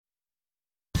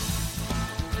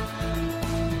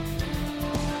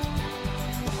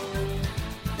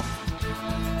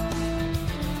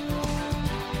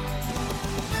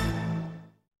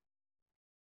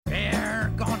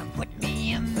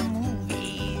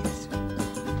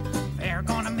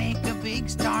big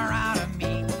star out of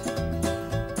me.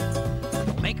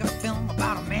 They'll make a film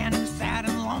about a man who's sad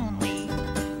and lonely,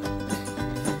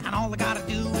 and all I gotta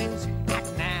do is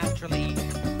act naturally.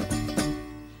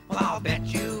 Well, I'll bet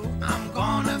you I'm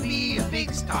gonna be a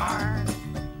big star.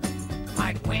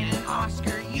 Might win an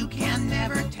Oscar, you can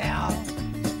never tell.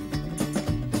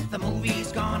 The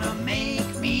movie's gonna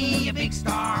make me a big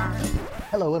star.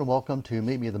 Hello and welcome to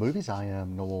Meet Me at the Movies. I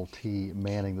am Noel T.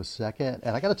 Manning II, and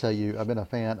I got to tell you, I've been a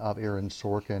fan of Aaron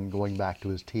Sorkin going back to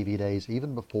his TV days,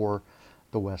 even before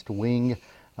The West Wing.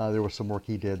 There was some work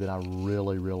he did that I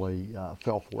really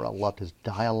fell for. I loved his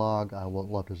dialogue, I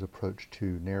loved his approach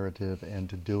to narrative and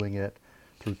to doing it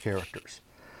through characters.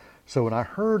 So when I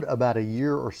heard about a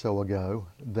year or so ago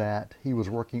that he was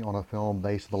working on a film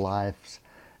based on the lives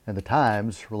and the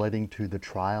times relating to the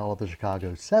trial of the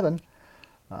Chicago 7,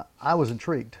 I was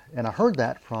intrigued, and I heard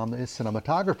that from the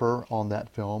cinematographer on that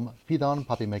film, Pheidon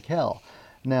Papi-Mikael.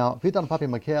 Now, Pheidon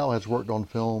Papi-Mikael has worked on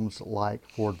films like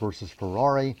Ford vs.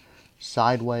 Ferrari,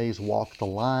 Sideways, Walk the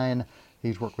Line.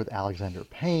 He's worked with Alexander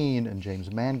Payne and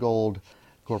James Mangold,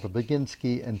 Gore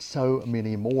Verbinski, and so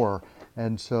many more.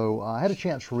 And so I had a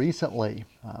chance recently,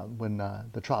 when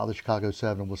the trial of the Chicago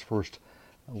 7 was first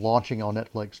launching on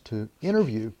Netflix, to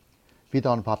interview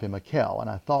Pheidon Papi-Mikael, and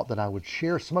I thought that I would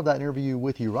share some of that interview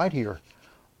with you right here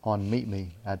on Meet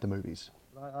Me at the Movies.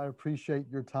 I appreciate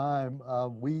your time.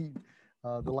 The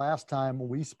last time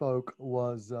we spoke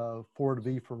was Ford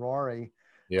v Ferrari.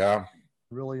 Yeah.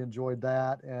 Really enjoyed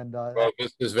that. And well,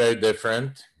 this is very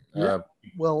different. Yeah.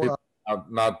 People are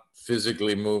not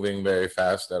physically moving very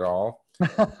fast at all.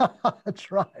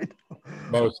 That's right.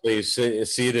 Mostly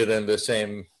seated in the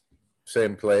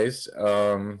same place.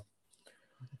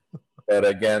 But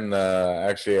again,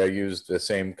 actually, I used the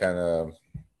same kind of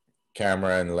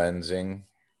camera and lensing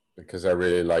because I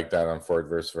really liked that on Ford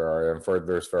vs. Ferrari. And Ford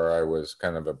vs. Ferrari was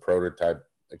kind of a prototype,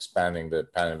 expanding the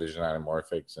Panavision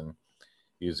anamorphics and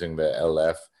using the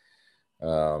LF.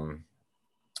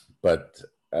 But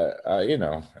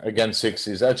again,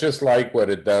 60s. I just like what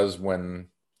it does when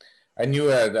I knew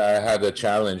I had a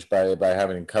challenge by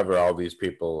having to cover all these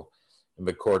people in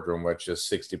the courtroom, which is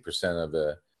 60% of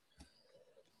the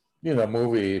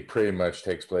movie pretty much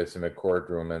takes place in a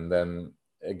courtroom. And then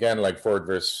again, like Ford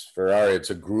versus Ferrari,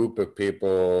 it's a group of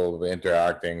people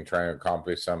interacting, trying to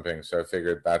accomplish something. So I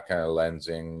figured that kind of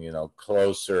lensing,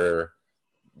 closer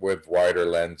with wider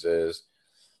lenses,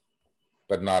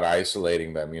 but not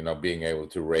isolating them, being able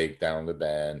to rake down the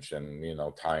bench and,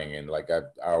 tying in. Like I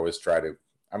always try to,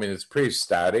 it's pretty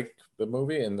static, the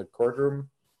movie in the courtroom.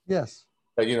 Yes.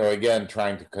 But, again,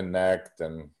 trying to connect.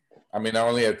 And I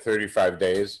only had 35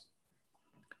 days.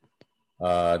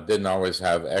 Didn't always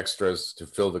have extras to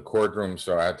fill the courtroom,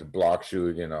 so I had to block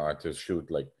shoot. I had to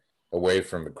shoot like away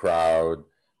from the crowd,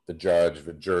 the judge,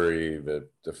 the jury, the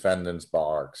defendant's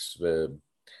box,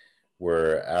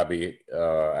 where Abby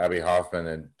Hoffman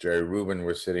and Jerry Rubin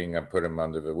were sitting. I put them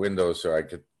under the window so I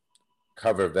could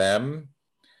cover them.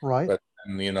 Right. But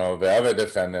the other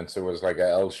defendants, it was like an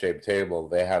L-shaped table.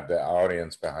 They had the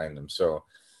audience behind them, so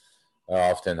I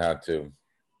often had to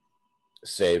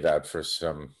save that for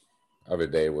some other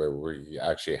day where we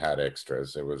actually had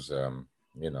extras. It was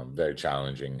very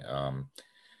challenging.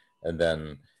 And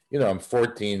then I'm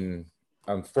 14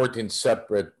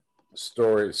 separate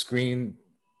screen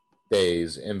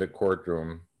days in the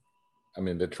courtroom.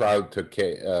 The trial took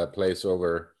place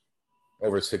over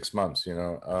 6 months,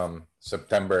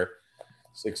 September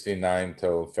 69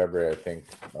 till February, I think,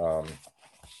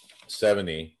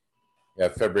 70. Yeah,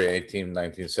 February 18,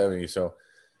 1970. So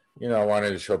I wanted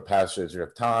to show passage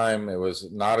of time. It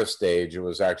was not a stage. It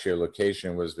was actually a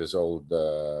location. It was this old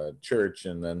church.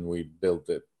 And then we built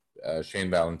it. Shane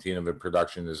Valentino, the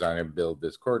production designer, built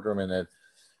this courtroom in it.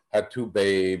 Had 2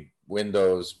 bay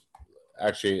windows.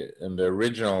 Actually, in the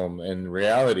original, in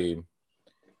reality,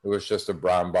 it was just a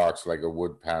brown box, like a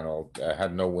wood panel.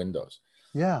 Had no windows.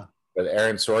 Yeah. But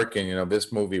Aaron Sorkin,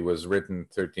 this movie was written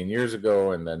 13 years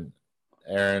ago. And then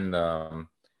Aaron...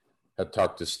 I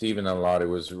talked to Steven a lot. It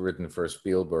was written for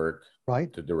Spielberg,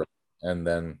 right, to direct. And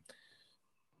then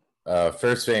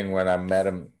first thing when I met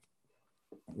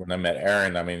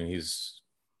Aaron, he's,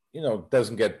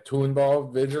 doesn't get too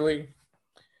involved visually.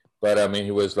 But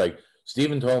he was like,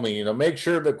 Steven told me, make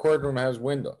sure the courtroom has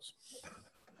windows.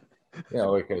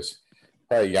 Because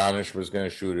probably Janusz was going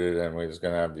to shoot it and we was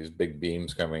going to have these big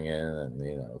beams coming in.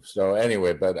 And, so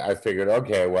anyway, but I figured,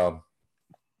 okay, well,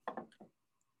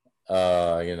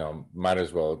 might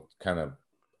as well kind of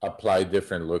apply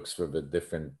different looks for the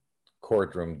different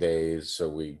courtroom days so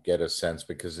we get a sense,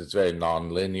 because it's very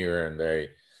non-linear and very,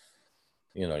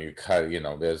 you cut,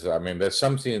 there's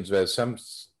some scenes, there's some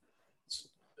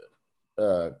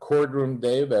courtroom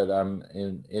day that I'm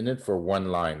in it for one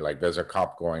line. Like there's a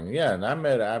cop going, yeah, and I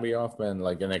met Abby Hoffman,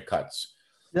 like, and it cuts.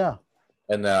 Yeah.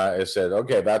 And I said,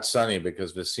 okay, that's Sunny,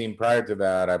 because the scene prior to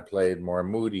that, I played more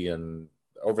moody and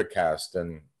overcast,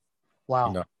 and Wow.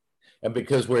 you know, and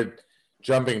because we're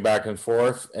jumping back and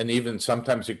forth, and even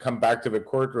sometimes you come back to the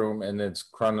courtroom and it's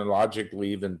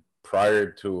chronologically even prior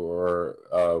to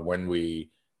or when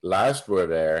we last were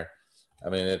there. I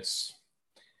mean, it's,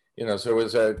 so it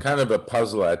was a kind of a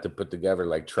puzzle I had to put together,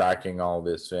 like tracking all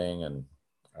this thing. And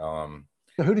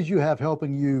So who did you have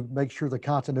helping you make sure the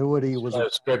continuity was a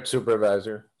script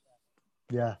supervisor.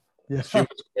 Yeah. Yeah. She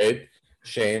was great.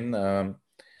 Shane,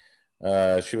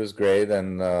 she was great.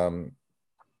 And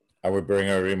I would bring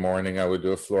her every morning. I would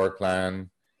do a floor plan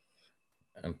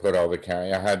and put all the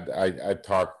cameras.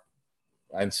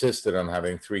 I insisted on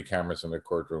having 3 cameras in the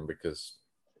courtroom because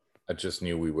I just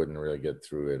knew we wouldn't really get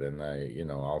through it. And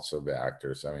also the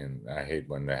actors. I mean, I hate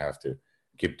when they have to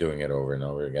keep doing it over and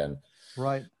over again.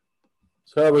 Right.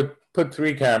 So I would put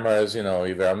 3 cameras,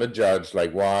 either on the judge,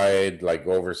 like wide, like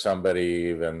over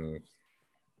somebody, even,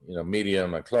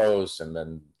 medium or close, and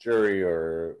then jury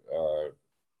or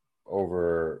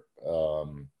over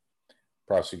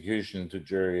prosecution to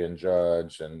jury and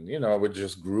judge. And, I would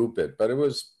just group it. But it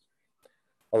was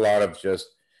a lot of just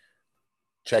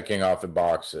checking off the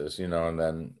boxes, and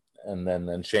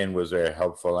then Shane was very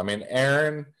helpful. I mean,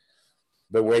 Aaron,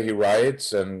 the way he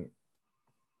writes, and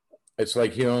it's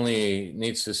like he only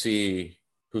needs to see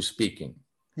who's speaking.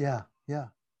 Yeah, yeah.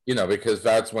 Because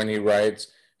that's when he writes,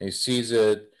 and he sees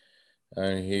it,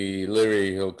 and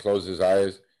he'll close his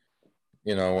eyes,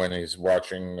 when he's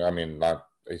watching. I mean,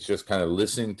 he's just kind of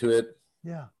listening to it.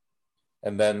 Yeah.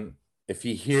 And then if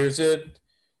he hears it,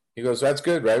 he goes, "That's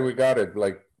good, right? We got it.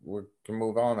 Like, we can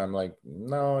move on." I'm like,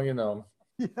 "No,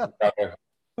 Yeah.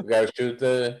 we gotta shoot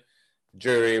the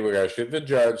jury, we gotta shoot the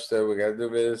judge, so we gotta do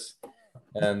this."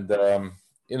 And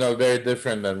very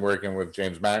different than working with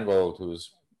James Mangold,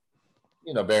 who's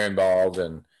very involved.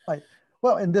 And right.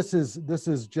 Well, and this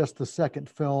is just the second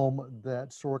film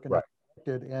that Sorkin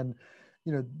directed, and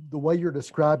the way you're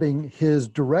describing his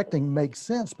directing makes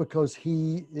sense because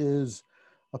he is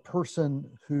a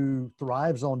person who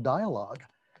thrives on dialogue.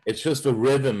 It's just the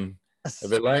rhythm of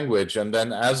the language. And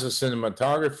then as a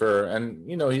cinematographer, and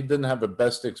he didn't have the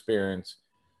best experience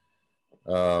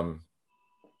on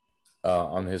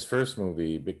his first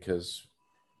movie because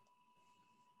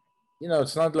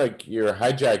it's not like you're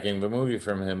hijacking the movie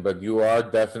from him, but you are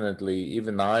definitely,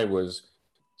 even I was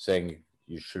saying,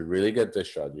 you should really get this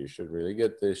shot, you should really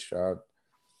get this shot.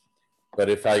 But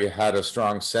if I had a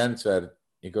strong sense that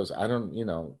he goes, I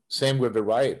don't, same with the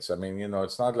rights. I mean,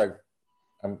 it's not like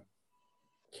I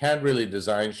can't really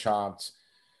design shots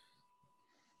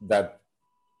that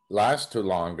last too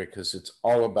long because it's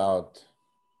all about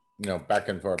back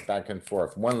and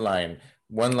forth. One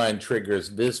line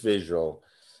triggers this visual.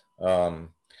 So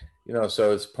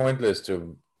it's pointless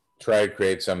to try to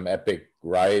create some epic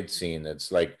ride scene.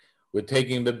 It's like we're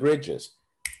taking the bridges.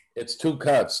 It's 2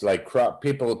 cuts, like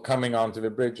people coming onto the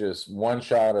bridges. One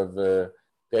shot of the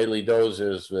Daily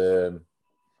Dozers, the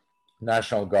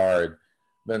National Guard.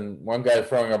 Then one guy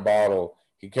throwing a bottle.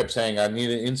 He kept saying, "I need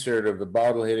an insert of the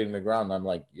bottle hitting the ground." I'm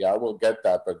like, "Yeah, we'll get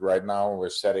that, but right now we're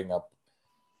setting up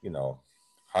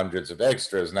hundreds of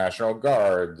extras, National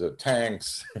Guard, the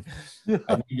tanks. Yeah.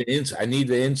 I need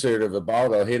the insert of the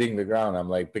bottle hitting the ground." I'm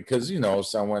like, because,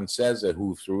 someone says it,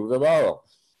 who threw the bottle?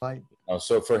 Right.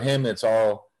 So for him, it's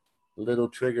all little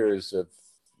triggers of,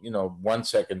 1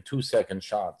 second, 2 second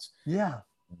shots. Yeah.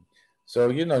 So,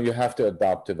 you have to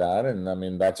adapt to that. And I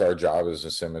mean, that's our job as a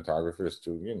cinematographer is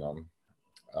to,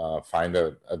 find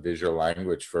a visual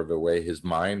language for the way his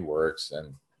mind works.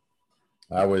 And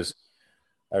I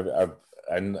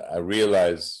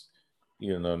realize,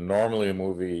 normally a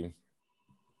movie,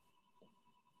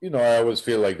 I always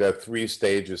feel like there are 3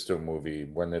 stages to a movie: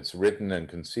 when it's written and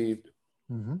conceived,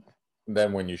 Mm-hmm. and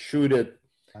then when you shoot it,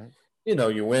 Right.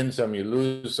 You win some, you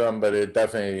lose some, but it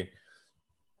definitely,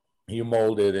 you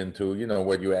mold it into,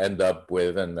 what you end up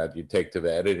with, and that you take to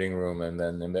the editing room. And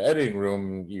then in the editing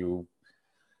room, you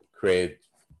create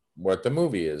what the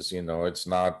movie is. It's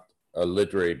not a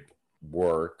literary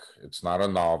work. It's not a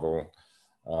novel.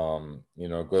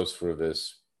 It goes through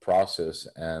this process,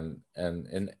 and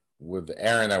with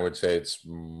Aaron, I would say it's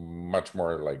much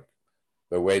more like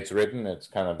the way it's written. It's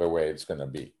kind of the way it's going to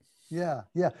be. Yeah,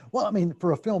 yeah. Well, I mean,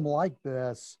 for a film like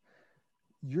this,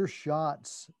 your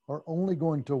shots are only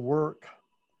going to work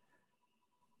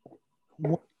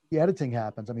when the editing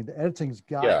happens. I mean, the editing's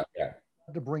got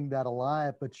to bring that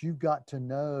alive, but you've got to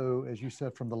know, as you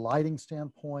said, from the lighting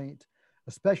standpoint,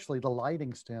 especially the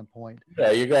lighting standpoint.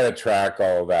 Yeah, you got to track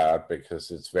all that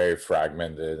because it's very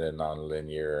fragmented and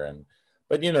non-linear. And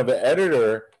but the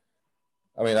editor.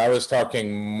 I mean, I was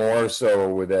talking more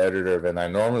so with the editor than I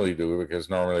normally do because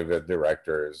normally the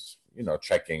director is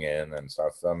checking in and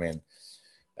stuff. I mean,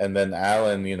 and then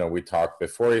Alan, we talked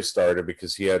before he started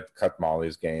because he had cut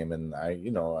Molly's game, and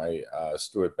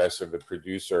Stuart Besser, the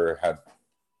producer, had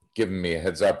given me a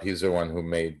heads up. He's the one who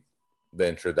made the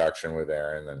introduction with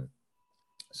Aaron and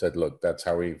said, look, that's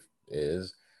how he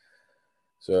is.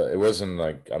 So it wasn't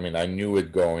like, I mean, I knew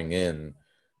it going in,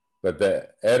 but the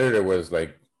editor was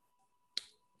like,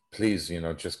 please,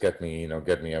 just get me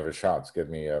other shots, get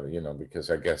me,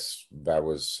 because I guess that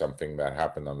was something that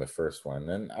happened on the first one.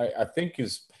 And I think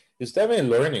he's definitely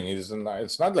learning.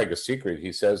 It's not like a secret.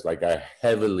 He says, like, I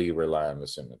heavily rely on the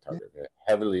cinematographer,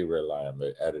 heavily rely on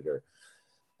the editor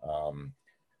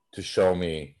to show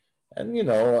me. And,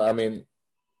 I mean,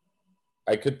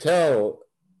 I could tell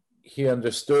he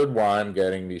understood why I'm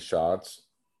getting these shots.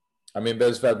 I mean,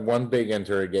 there's that one big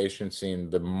interrogation scene,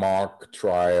 the mock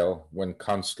trial, when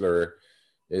Kunstler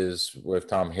is with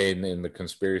Tom Hayden in the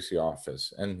conspiracy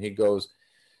office. And he goes,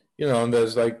 and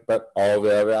there's like, but all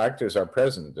the other actors are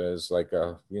present. There's like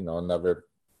another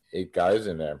 8 guys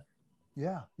in there.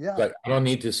 Yeah, yeah. Like, I don't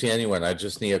need to see anyone. I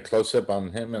just need a close-up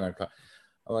on him. And I'm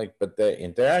like, but they're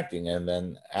interacting. And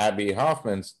then Abby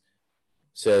Hoffman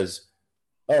says,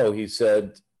 oh, he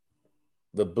said,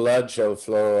 the blood shall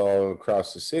flow all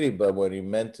across the city, but what he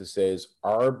meant to say is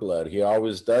our blood. He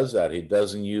always does that. He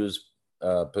doesn't use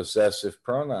possessive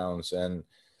pronouns. And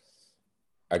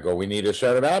I go, we need a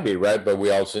shot of Abby, right? But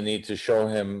we also need to show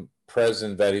him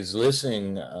present that he's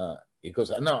listening. He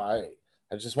goes, no,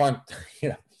 I just want,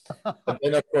 But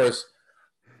then, of course,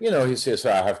 he says, so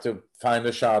I have to find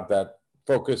a shot that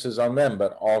focuses on them,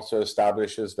 but also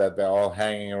establishes that they're all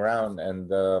hanging around. And,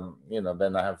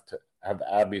 then I have to have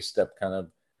Abby step kind of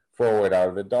forward out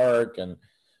of the dark and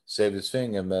save his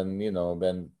thing. And then,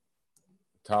 then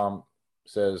Tom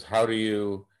says, how do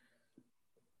you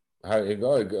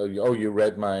go? Oh, you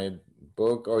read my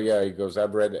book? Oh, yeah. He goes,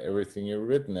 I've read everything you've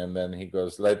written. And then he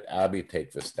goes, let Abby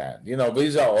take the stand.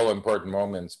 These are all important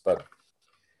moments, but,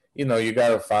 you got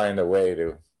to find a way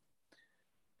to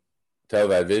tell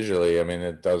that visually. I mean,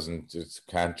 it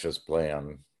can't just play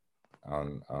on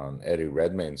Eddie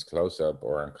Redmayne's close-up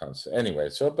or on anyway.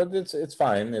 So, but it's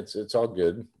fine. It's all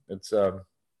good. It's I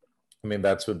mean,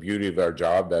 that's the beauty of our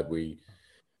job, that we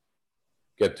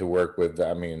get to work with.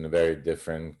 I mean, very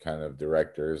different kind of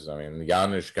directors. I mean,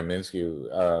 Janusz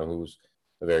Kaminski, who's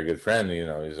a very good friend.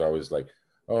 He's always like,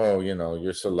 oh,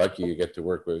 you're so lucky you get to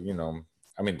work with.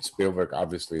 I mean, Spielberg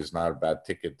obviously is not a bad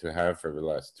ticket to have for the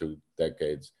last 2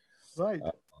 decades. Right.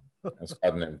 It's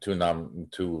gotten him 2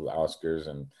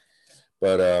 Oscars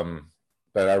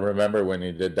But I remember when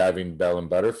he did Diving Bell and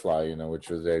Butterfly, which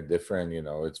was very different.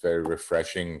 It's very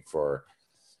refreshing for,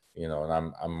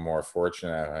 and I'm more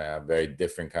fortunate. I have very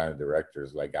different kind of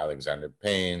directors like Alexander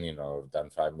Payne. I've done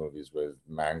 5 movies with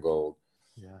Mangold.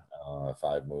 Yeah.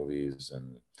 5 movies,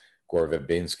 and Gore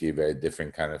Verbinski, very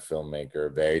different kind of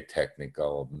filmmaker, very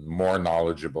technical, more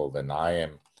knowledgeable than I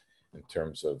am in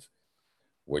terms of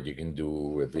what you can do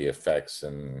with the effects.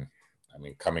 And I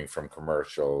mean, coming from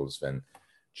commercials, and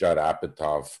Judd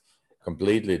Apatow,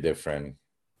 completely different,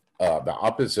 the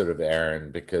opposite of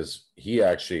Aaron, because he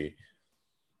actually,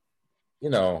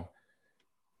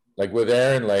 like with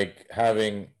Aaron, like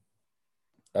having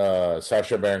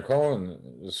Sacha Baron Cohen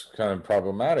was kind of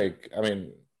problematic. I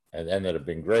mean, it ended up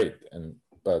being great,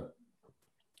 but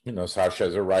Sacha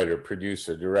is a writer,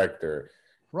 producer, director,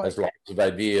 right, has lots of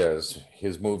ideas.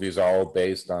 His movies are all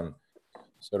based on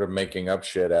sort of making up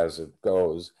shit as it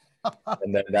goes.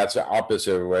 And then that's the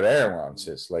opposite of what Aaron wants.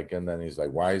 It's like, and then he's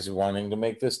like, why is he wanting to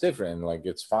make this different? And like,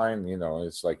 it's fine.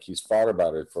 It's like he's thought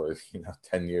about it for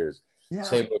 10 years. Yeah.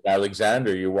 Same with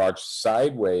Alexander. You watch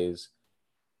Sideways.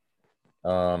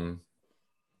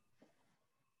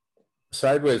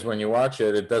 Sideways, when you watch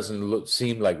it, it doesn't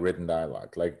seem like written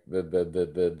dialogue. Like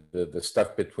the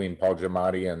stuff between Paul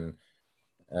Giamatti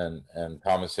and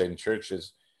Thomas Hayden Church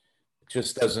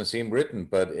just doesn't seem written,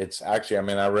 but it's actually, I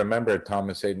mean, I remember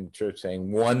Thomas Hayden Church saying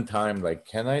one time, like,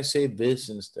 can I say this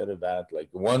instead of that? Like,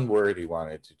 one word he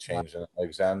wanted to change. And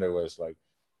Alexander was like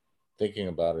thinking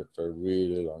about it for a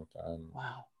really long time.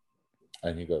 Wow.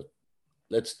 And he goes,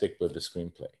 let's stick with the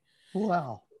screenplay.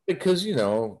 Wow. Because,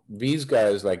 these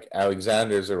guys, like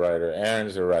Alexander's a writer,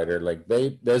 Aaron's a writer, like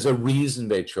there's a reason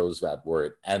they chose that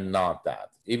word and not that.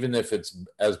 Even if it's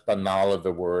as banal of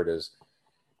a word as,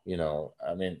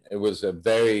 I mean,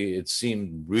 it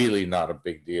seemed really not a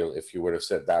big deal if you would have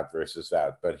said that versus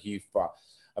that. But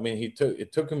I mean,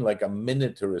 it took him like a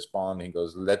minute to respond. He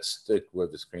goes, "Let's stick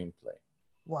with the screenplay."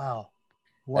 Wow.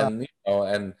 Wow.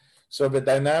 And so the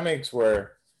dynamics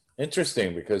were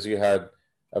interesting because you had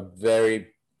a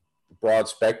very broad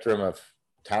spectrum of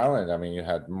talent. I mean, you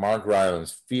had Mark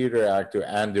Rylance, theater actor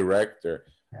and director,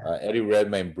 Eddie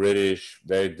Redmayne, British,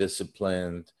 very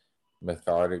disciplined,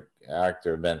 methodic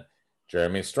actor, then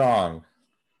Jeremy Strong,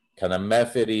 kind of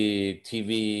methody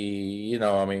TV,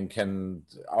 I mean,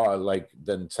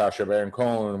 then Sacha Baron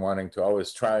Cohen wanting to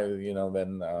always try,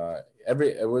 then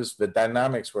the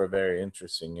dynamics were very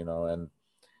interesting,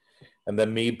 and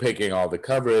then me picking all the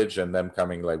coverage and them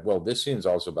coming like, well, this scene's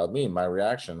also about me, my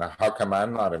reaction. How come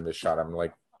I'm not in this shot? I'm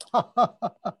like,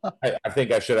 I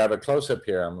think I should have a close-up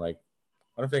here. I'm like,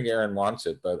 I don't think Aaron wants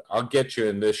it, but I'll get you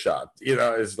in this shot.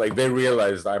 It's like they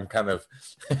realized I'm kind of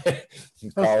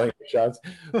calling the shots.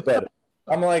 But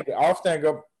I'm like, often I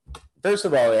go, first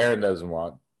of all, Aaron doesn't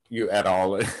want you at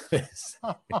all in this.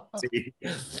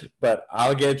 But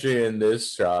I'll get you in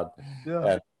this shot.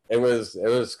 Yeah. And it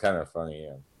was kind of funny,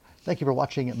 yeah. Thank you for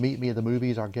watching Meet Me at the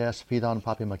Movies. Our guest, Pheidon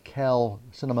Papi-Mekele,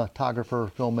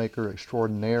 cinematographer, filmmaker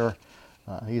extraordinaire.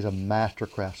 He's a master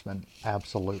craftsman,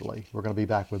 absolutely. We're going to be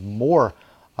back with more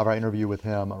of our interview with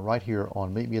him right here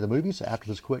on Meet Me at the Movies after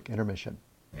this quick intermission.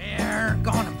 They're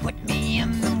gonna put me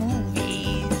in the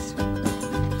movies.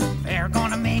 They're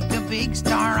gonna make a big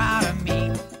star out of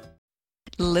me.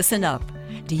 Listen up.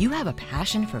 Do you have a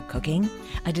passion for cooking?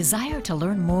 A desire to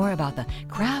learn more about the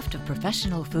craft of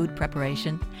professional food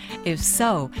preparation? If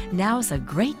so, now's a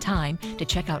great time to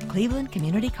check out Cleveland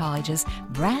Community College's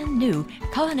brand new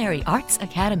Culinary Arts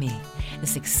Academy.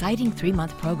 This exciting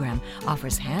 3-month program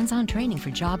offers hands-on training for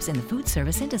jobs in the food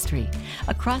service industry.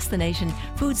 Across the nation,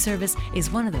 food service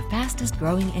is one of the fastest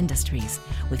growing industries.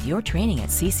 With your training at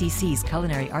CCC's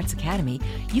Culinary Arts Academy,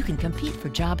 you can compete for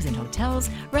jobs in hotels,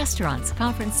 restaurants,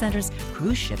 conference centers,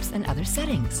 cruise ships, and other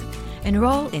settings.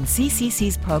 Enroll in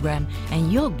CCC's program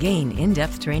and you'll gain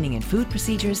in-depth training in food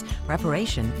procedures,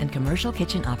 preparation, and commercial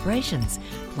kitchen operations.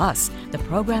 Plus, the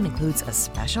program includes a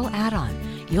special add-on.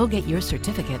 You'll get your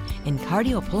certificate in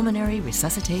cardiopulmonary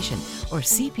resuscitation or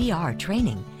CPR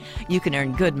training. You can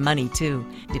earn good money too.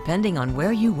 Depending on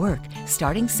where you work,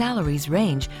 starting salaries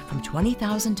range from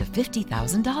 $20,000 to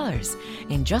 $50,000.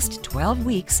 In just 12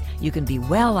 weeks, you can be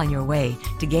well on your way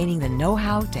to gaining the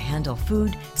know-how to handle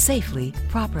food safely,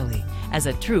 properly, as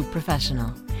a true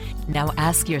professional. Now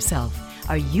ask yourself,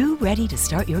 are you ready to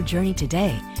start your journey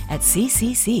today at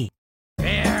CCC?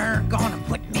 They're gonna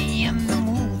put me in the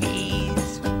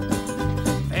movies.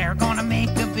 They're gonna make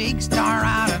a big star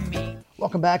out of me.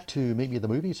 Welcome back to Meet Me at the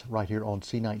Movies right here on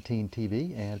C19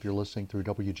 TV. And if you're listening through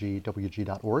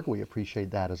WGWG.org, we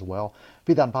appreciate that as well.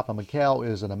 Pheidon Papi-Mekele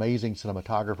is an amazing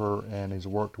cinematographer and has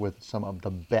worked with some of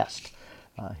the best.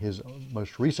 His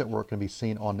most recent work can be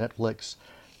seen on Netflix.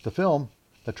 The film,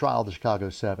 The Trial of the Chicago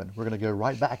 7. We're going to go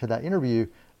right back to that interview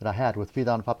that I had with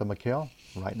Pheidon Papi-Mekele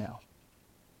right now.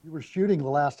 You were shooting the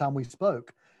last time we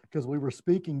spoke because we were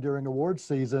speaking during awards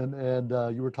season, and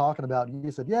you were talking about,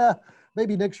 you said, yeah,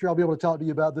 maybe next year I'll be able to talk to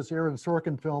you about this Aaron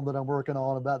Sorkin film that I'm working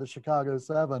on about the Chicago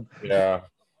 7. Yeah.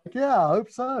 Yeah, I hope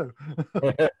so.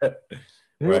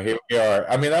 Well, here we are.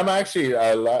 I mean, I'm actually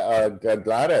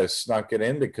glad I snuck it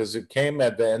in because it came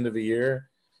at the end of the year.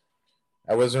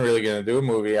 I wasn't really going to do a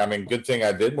movie. I mean, good thing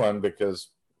I did one because,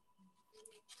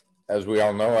 as we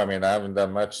all know, I mean, I haven't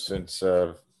done much since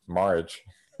March.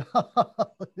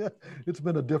 Yeah, it's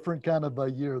been a different kind of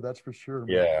a year, that's for sure.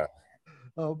 Yeah.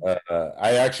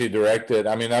 I actually directed.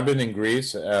 I mean, I've been in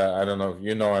Greece. I don't know if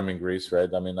you know I'm in Greece, right?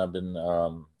 I mean,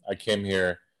 I came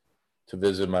here to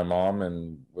visit my mom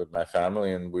and with my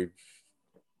family, and we've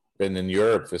been in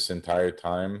Europe this entire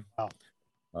time.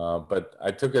 Wow. But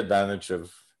I took advantage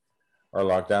of our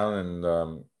lockdown, and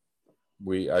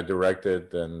I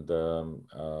directed and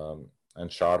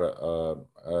shot a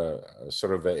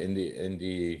sort of an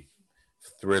indie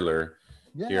thriller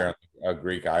here on a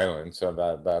Greek island. So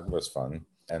that was fun.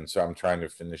 And so I'm trying to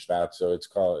finish that. So it's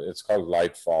called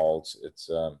Light Falls. It's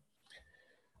a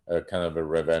kind of a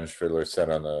revenge thriller set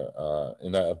on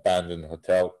in an abandoned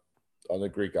hotel on a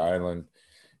Greek island.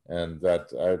 And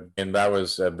that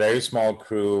was a very small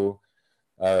crew.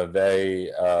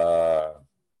 The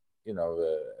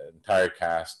entire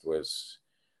cast was,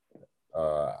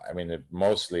 I mean, it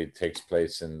mostly takes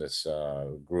place in this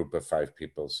group of 5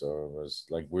 people. So it was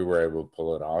like we were able to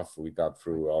pull it off. We got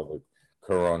through all the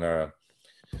Corona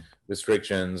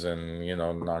restrictions and,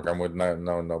 knock on wood,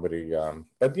 nobody.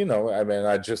 But, I mean,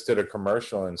 I just did a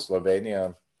commercial in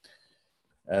Slovenia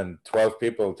and 12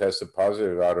 people tested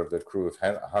positive out of the crew of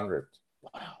 100.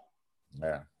 Wow.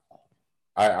 Yeah.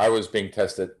 I was being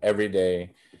tested every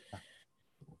day,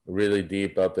 really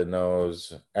deep up the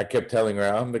nose. I kept telling her,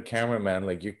 I'm the cameraman,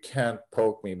 like you can't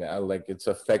poke me now, like it's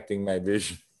affecting my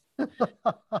vision.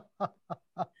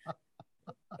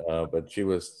 But she Yeah.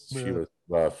 was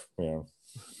rough, you know.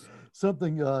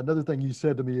 Something, another thing you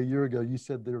said to me a year ago, you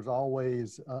said there's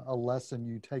always a lesson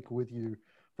you take with you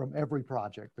from every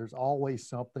project. There's always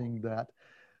something that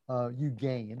you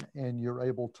gain and you're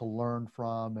able to learn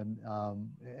from. And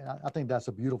I think that's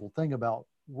a beautiful thing about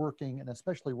working, and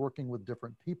especially working with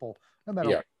different people, no matter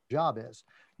Yeah. what your job is.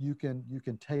 You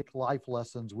can take life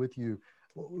lessons with you.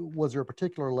 Was there a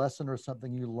particular lesson or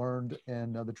something you learned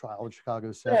in the trial of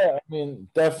Chicago 7? Yeah, I mean,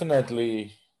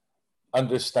 definitely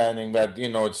understanding that, you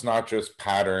know, it's not just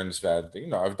patterns that, you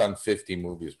know, I've done 50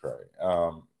 movies probably,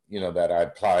 you know, that I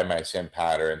apply my same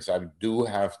patterns. I do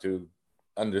have to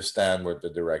understand what the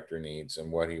director needs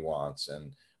and what he wants.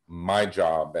 And my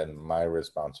job and my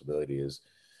responsibility is,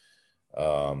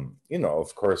 you know,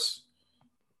 of course,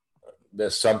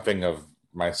 there's something of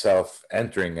myself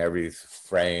entering every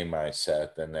frame I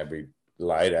set and every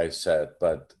light I set,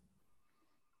 but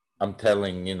I'm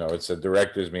telling, you know, it's a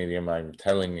director's medium. I'm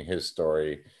telling his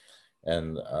story.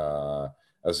 And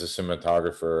as a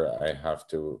cinematographer, I have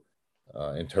to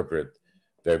interpret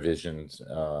their visions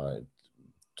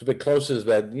to the closest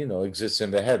that, you know, exists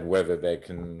in the head, whether they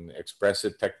can express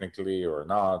it technically or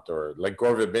not. Or like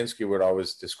Gore Verbinski would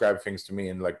always describe things to me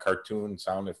in like cartoon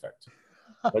sound effects.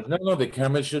 Like, no, no, the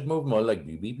camera should move more like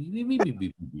beep, beep, beep, beep, beep, beep,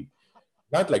 beep, beep, beep.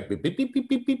 Not like beep, beep, beep, beep,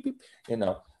 beep, beep, beep. You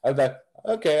know, I thought,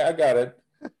 okay, I got it.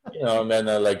 You know, and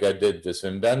then like I did this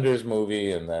Inventors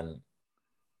movie, and then,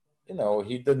 you know,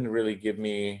 he didn't really give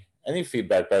me any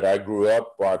feedback, but I grew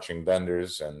up watching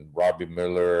Benders and Robbie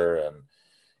Miller, and,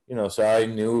 you know, so I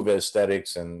knew the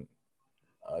aesthetics, and,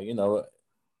 you know,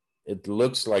 it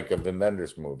looks like a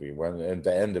Benders movie when at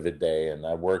the end of the day. And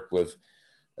I worked with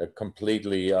a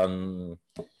completely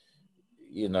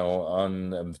you know,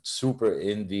 on super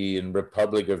indie and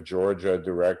Republic of Georgia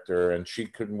director, and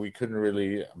we couldn't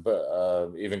really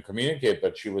even communicate,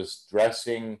 but she was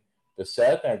dressing the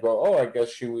set, and I go, oh, I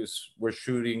guess we're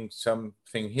shooting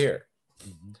something here.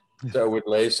 So I would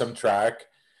lay some track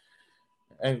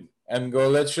and go,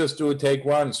 let's just do a take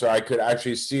one, so I could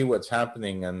actually see what's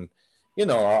happening. And, you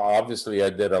know, obviously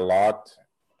I did a lot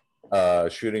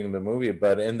shooting the movie,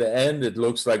 but in the end, it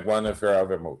looks like one of her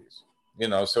other movies. You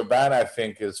know, so that I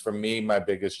think is for me my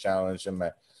biggest challenge, and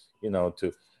my, you know,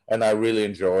 and I really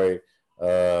enjoy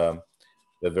the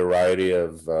variety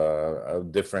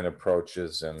of different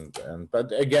approaches,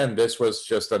 but again, this was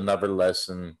just another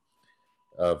lesson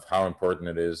of how important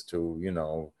it is to, you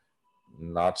know,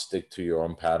 not stick to your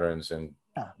own patterns, and,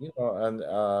 you know, and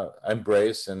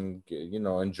embrace and, you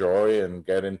know, enjoy and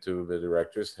get into the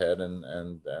director's head,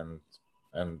 and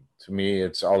to me,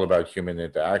 it's all about human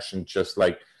interaction, just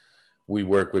like we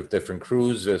work with different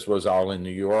crews. This was all in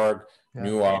New York,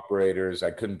 new operators.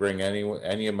 I couldn't bring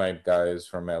any of my guys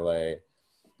from LA.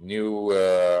 New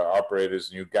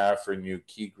operators, new gaffer, new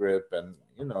key grip, and,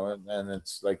 you know, and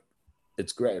it's like,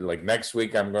 it's great. Like next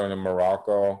week, I'm going to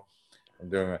Morocco. I'm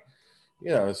doing, you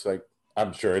know, it's like,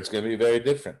 I'm sure it's going to be very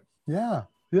different. Yeah,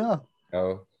 yeah.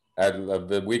 You know,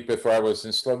 the week before I was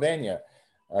in Slovenia.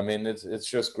 I mean, it's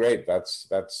just great. That's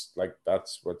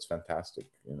what's fantastic.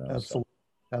 You know, Absolutely,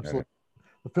 so, absolutely.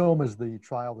 The film is The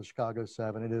Trial of the Chicago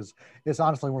 7. It's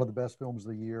honestly one of the best films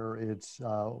of the year. It's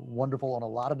wonderful on a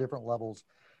lot of different levels.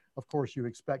 Of course, you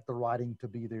expect the writing to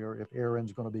be there if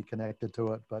Aaron's going to be connected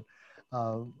to it. But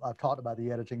I've talked about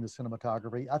the editing, the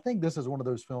cinematography. I think this is one of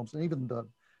those films, and even the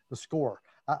score.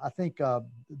 I think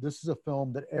this is a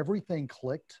film that everything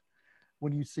clicked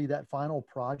when you see that final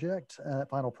project, that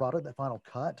final product, that final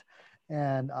cut.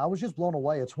 And I was just blown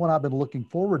away. It's one I've been looking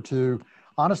forward to,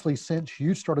 honestly, since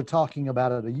you started talking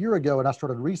about it a year ago, and I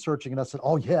started researching, and I said,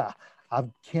 oh yeah, I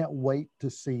can't wait to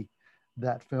see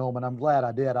that film. And I'm glad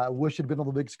I did. I wish it'd been on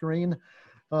the big screen.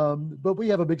 But we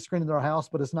have a big screen in our house,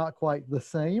 but it's not quite the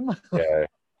same. yeah.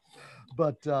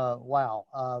 But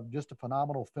wow, just a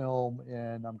phenomenal film.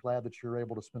 And I'm glad that you're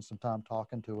able to spend some time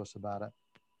talking to us about it.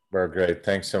 Well, great.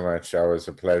 Thanks so much. That was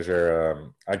a pleasure.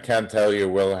 I can't tell you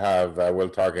we'll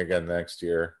talk again next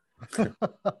year.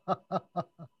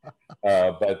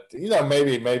 But, you know,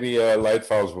 maybe Light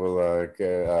Falls will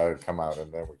come out,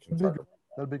 and then we can talk about it.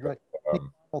 That'd be great. Any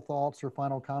final thoughts or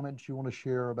final comments you want to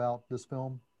share about this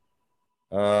film?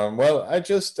 Well,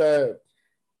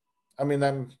 I mean,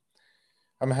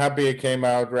 I'm happy it came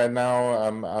out right now.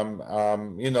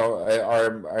 You know,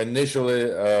 our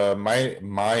initially,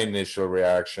 my initial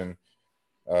reaction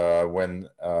when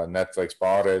Netflix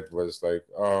bought it was like,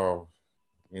 oh,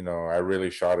 you know, I really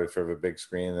shot it for the big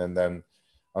screen. And then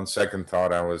on second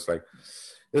thought, I was like,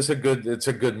 it's a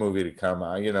good movie to come.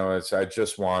 I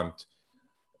just want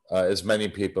as many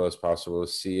people as possible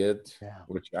to see it, Yeah.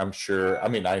 which I'm sure. I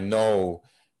mean, I know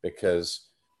because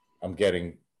I'm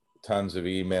getting tons of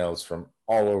emails from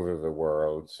all over the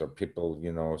world. So people,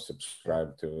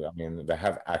 subscribe to. I mean, they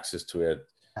have access to it,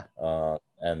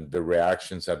 and the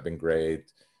reactions have been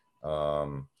great.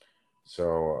 I'm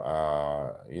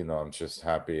just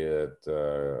happy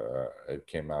it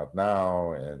came out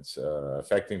now. It's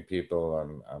affecting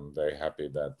people. I'm very happy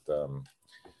that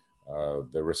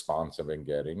the response I've been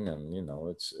getting, and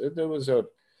it was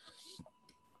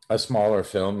a smaller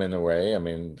film in a way. I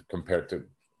mean, compared to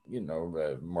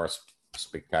the more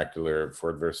spectacular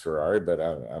Ford versus Ferrari, but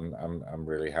I'm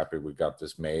really happy we got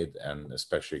this made, and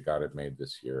especially got it made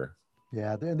this year.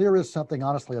 Yeah, there is something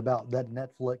honestly about that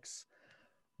Netflix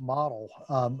model.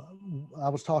 I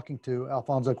was talking to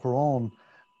Alfonso Cuarón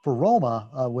for Roma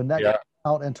when that came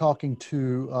out, and talking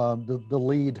to the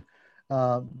lead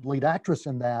actress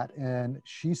in that, and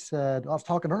she said, I was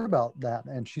talking to her about that,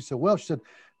 and she said,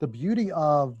 the beauty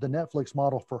of the Netflix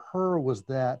model for her was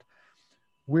that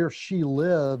where she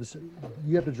lives,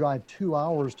 you have to drive 2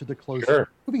 hours to the closest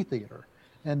movie theater,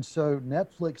 and so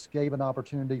Netflix gave an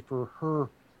opportunity for her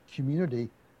community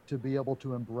to be able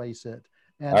to embrace it.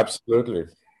 And absolutely.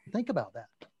 Think about that.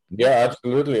 Yeah,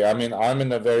 absolutely. I mean, I'm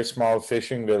in a very small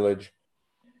fishing village.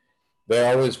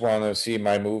 They always want to see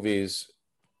my movies.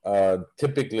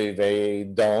 Typically, they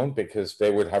don't, because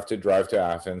they would have to drive to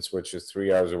Athens, which is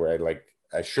 3 hours away. Like,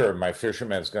 sure, my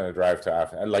fisherman's going to drive to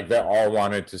Athens. And like, they all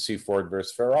wanted to see Ford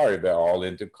versus Ferrari. They're all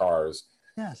into cars.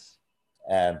 Yes.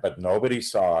 But nobody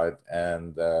saw it.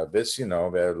 And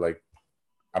they're like,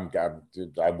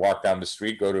 I walk down the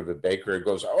street, go to the bakery, it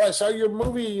goes, oh, I saw your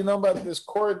movie, about this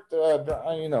court,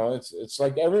 it's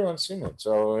like everyone's seen it.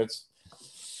 So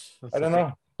I don't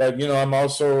know. But, I'm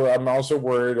also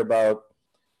worried about,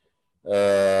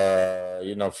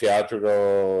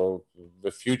 theatrical,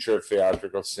 the future of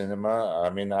theatrical cinema. I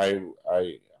mean,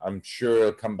 I'm sure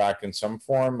it'll come back in some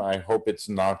form. I hope it's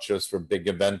not just for big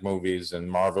event movies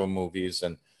and Marvel movies,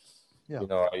 and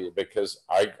because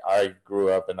I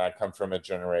grew up, and I come from a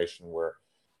generation where,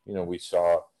 we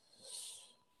saw,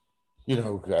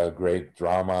 great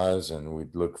dramas, and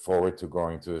we'd look forward to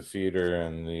going to the theater,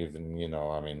 and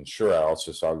even, sure, I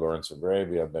also saw Lawrence of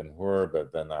Arabia, Ben-Hur,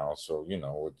 but then I also,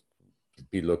 would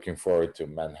be looking forward to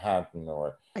Manhattan,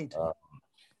 or,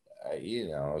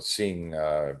 seeing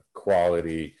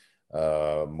quality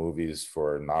movies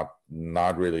for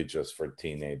not really just for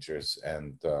teenagers.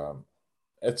 And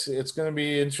it's going to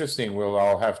be interesting. We'll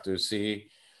all have to see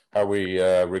how we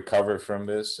recover from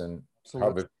this, and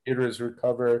how the theaters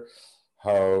recover,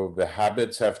 how the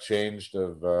habits have changed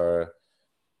because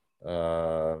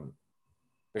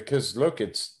look,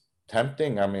 it's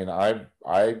tempting. I mean, I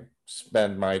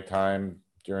spent my time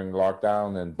during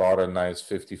lockdown and bought a nice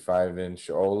 55-inch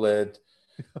OLED.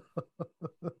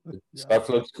 Stuff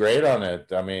looks great on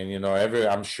it. I mean,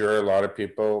 I'm sure a lot of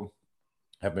people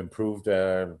have improved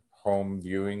their home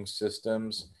viewing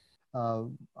systems.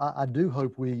 I do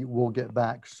hope we will get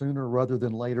back sooner rather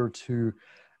than later to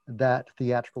that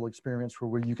theatrical experience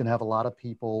where you can have a lot of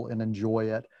people and enjoy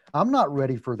it. I'm not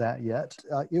ready for that yet.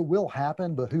 It will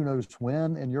happen, but who knows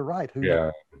when? And you're right. Who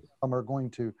knows some are going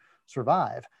to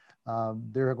survive?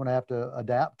 They're going to have to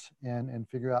adapt and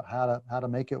figure out how to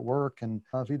make it work. And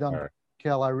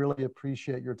Kel, I really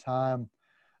appreciate your time.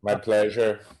 My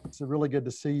pleasure. It's really good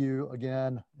to see you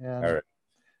again. And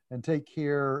take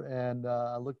care. And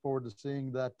I look forward to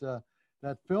seeing that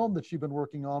film that you've been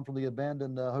working on from the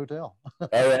abandoned hotel. All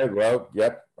right. Well,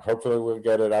 yep. Hopefully we'll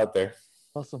get it out there.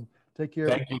 Awesome. Take care.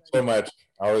 Thank you so much.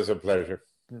 Always a pleasure.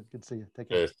 Good to see you. Take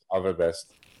care. Yes, all the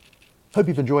best. Hope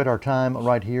you've enjoyed our time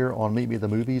right here on Meet Me at the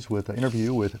Movies with an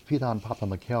interview with Pheidon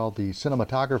Papa-Mikkel, the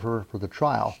cinematographer for The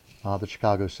Trial, the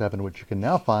Chicago 7, which you can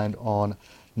now find on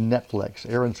Netflix.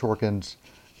 Aaron Sorkin's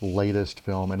latest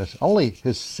film, and it's only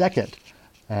his second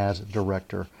as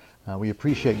director. We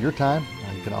appreciate your time.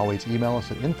 You can always email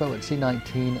us at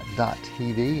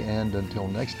info@c19.tv. And until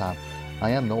next time,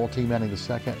 I am Noel T. Manning II,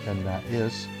 and that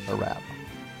is a wrap.